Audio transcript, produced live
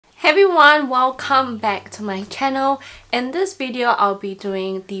everyone, welcome back to my channel. In this video, I'll be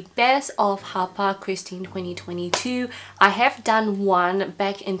doing the best of Hapa Kristin 2022. I have done one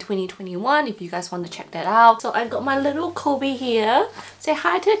back in 2021 if you guys want to check that out. So I got my little Kobe here. Say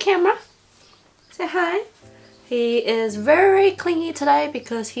hi to the camera. Say hi. He is very clingy today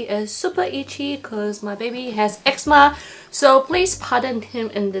because he is super itchy because my baby has eczema. So please pardon him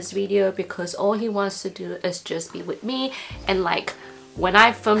in this video because all he wants to do is just be with me. And like when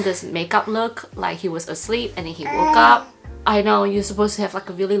I filmed this makeup look, like he was asleep and then he woke up. I know you're supposed to have like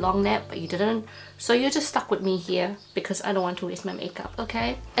a really long nap, but you didn't. So you're just stuck with me here because I don't want to waste my makeup,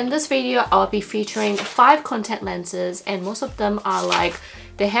 okay? In this video, I'll be featuring 5 contact lenses and most of them are like,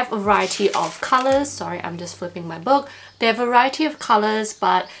 they have a variety of colors. Sorry, I'm just flipping my book. They have a variety of colors,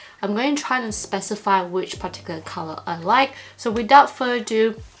 but I'm going to try and specify which particular color I like. So without further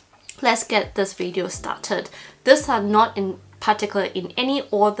ado, let's get this video started. These are not in particular in any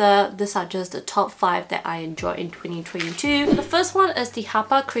order. These are just the top 5 that I enjoyed in 2022. The first one is the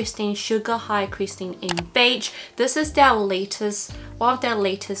Hapa Kristin Sugar High Kristin in Beige. This is their latest, one of their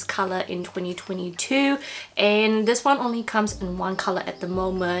latest color in 2022, and this one only comes in one color at the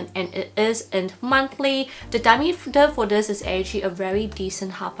moment and it is in monthly. The diameter for this is actually a very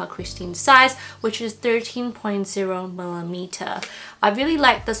decent Hapa Kristin size, which is 13.0 millimeter. I really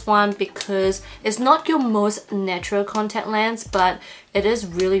like this one because it's not your most natural contact lens, but it is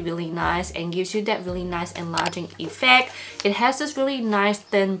really nice and gives you that really nice enlarging effect. It has this really nice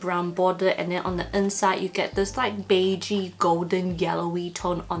thin brown border, and then on the inside you get this like beigey golden yellowy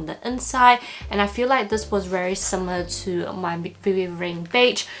tone on the inside, and I feel like this was very similar to my Vivi Ring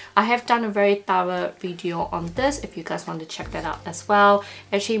Beige. I have done a very thorough video on this if you guys want to check that out as well.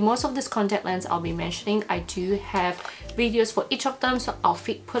 Actually, most of this contact lens I'll be mentioning, I do have videos for each of them, so I'll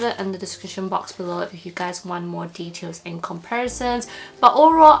put it in the description box below if you guys want more details and comparisons. But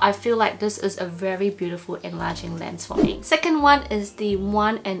overall, I feel like this is a very beautiful enlarging lens for me. Second one is the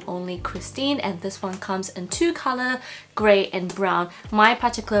One&Only Kristin, and this one comes in 2 colors, grey and brown. My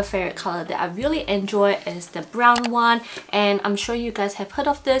particular favorite color that I really enjoy is the brown one, and I'm sure you guys have heard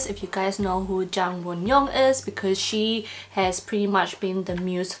of this if you guys know who Jang Won-young is, because she has pretty much been the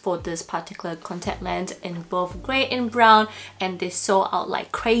muse for this particular contact lens in both grey and brown, and they sold out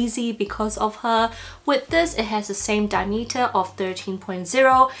like crazy because of her. With this, it has the same diameter of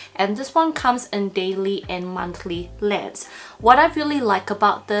 13.0, and this one comes in daily and monthly lens. What I really like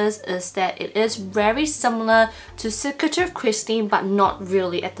about this is that it is very similar to Secretive Kristin, but not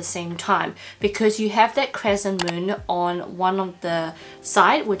really at the same time, because you have that crescent moon on one of the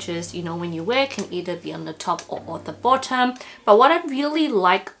side, which is, you know, when you wear it can either be on the top or the bottom. But what I really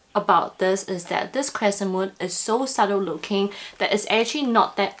like about this is that this crescent moon is so subtle looking that it's actually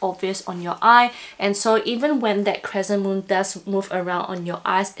not that obvious on your eye, and so even when that crescent moon does move around on your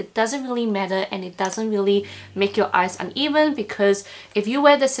eyes, it doesn't really matter and it doesn't really make your eyes uneven, because if you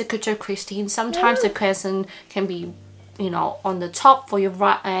wear the Secretive Kristin, sometimes the crescent can be, you know, on the top for your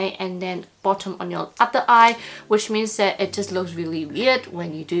right eye and then bottom on your other eye, which means that it just looks really weird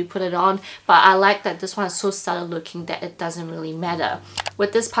when you do put it on. But I like that this one is so subtle looking that it doesn't really matter.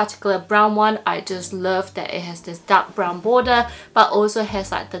 With this particular brown one, I just love that it has this dark brown border but also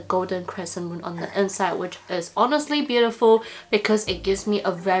has like the golden crescent moon on the inside, which is honestly beautiful because it gives me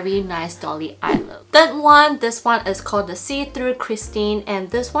a very nice dolly eye look. Third one, this one is called the See-Through Kristin,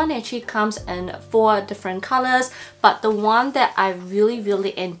 and this one actually comes in 4 different colors, but the one that I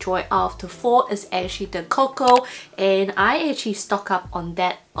really enjoy out of the 4 is actually the Choco, and I actually stock up on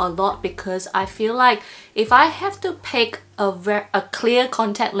that a lot because I feel like if I have to pick a clear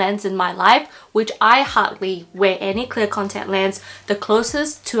contact lens in my life, which I hardly wear any clear contact lens, the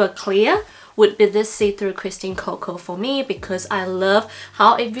closest to a clear would be this See-Through Kristin Choco for me, because I love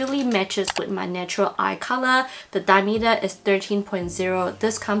how it really matches with my natural eye color. The diameter is 13.0.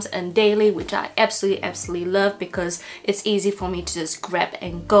 This comes in daily, which I absolutely love because it's easy for me to just grab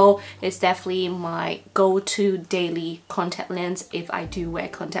and go. It's definitely my go-to daily contact lens if I do wear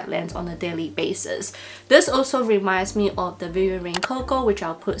contact lens on a daily basis. This also reminds me of the Vivi Ring Choco, which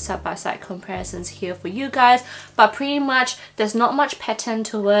I'll put side-by-side comparisons here for you guys, but pretty much there's not much pattern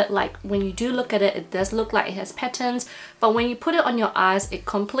to it. Like when you do look at it, it does look like it has patterns, but when you put it on your eyes, it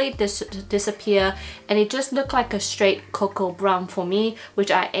completely disappear and it just looks like a straight cocoa brown for me,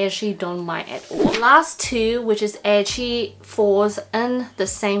 which I actually don't mind at all. Last 2, which is actually falls in the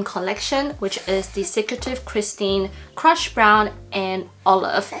same collection, which is the Secretive Kristin Crush Brown and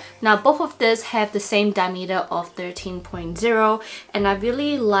Olive. Now both of these have the same diameter of 13.0, and I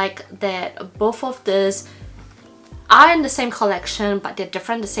really like that both of these are in the same collection, but they're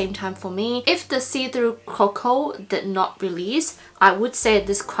different at the same time for me. If the See-Through Choco did not release, I would say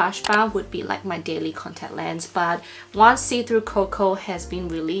this crush brown would be like my daily contact lens, but once See-Through Cocoa has been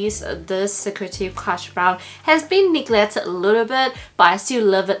released, this Secretive crush brown has been neglected a little bit, but I still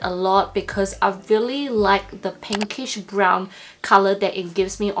love it a lot because I really like the pinkish brown color that it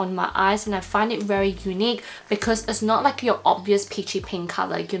gives me on my eyes, and I find it very unique because it's not like your obvious peachy pink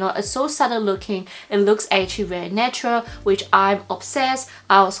color, you know, it's so subtle looking. It looks actually very natural, which I'm obsessed.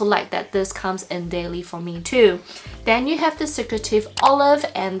 I also like that this comes in daily for me too. Then you have the Secretive Olive,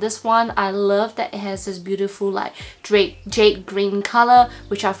 and this one I love that it has this beautiful like jade green color,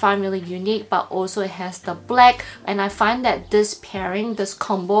 which I find really unique, but also it has the black, and I find that this pairing, this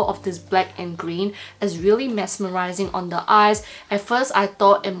combo of this black and green is really mesmerizing on the eyes. At first I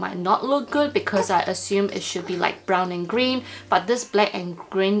thought it might not look good because I assumed it should be like brown and green, but this black and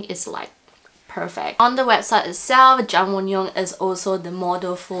green is like perfect. On the website itself, Jang Won-young is also the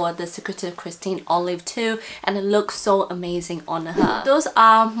model for the Secretive Kristin Olive too, and it looks so amazing on her. Those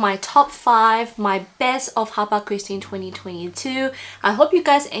are my top 5, my best of Hapa Kristin 2022. I hope you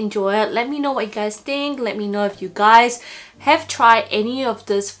guys enjoy it. Let me know what you guys think. Let me know if you guys have tried any of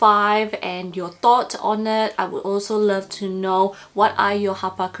these 5 and your thoughts on it. I would also love to know what are your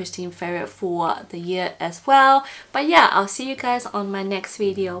Hapa Kristin favorite for the year as well. But yeah, I'll see you guys on my next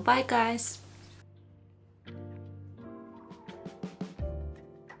video. Bye guys.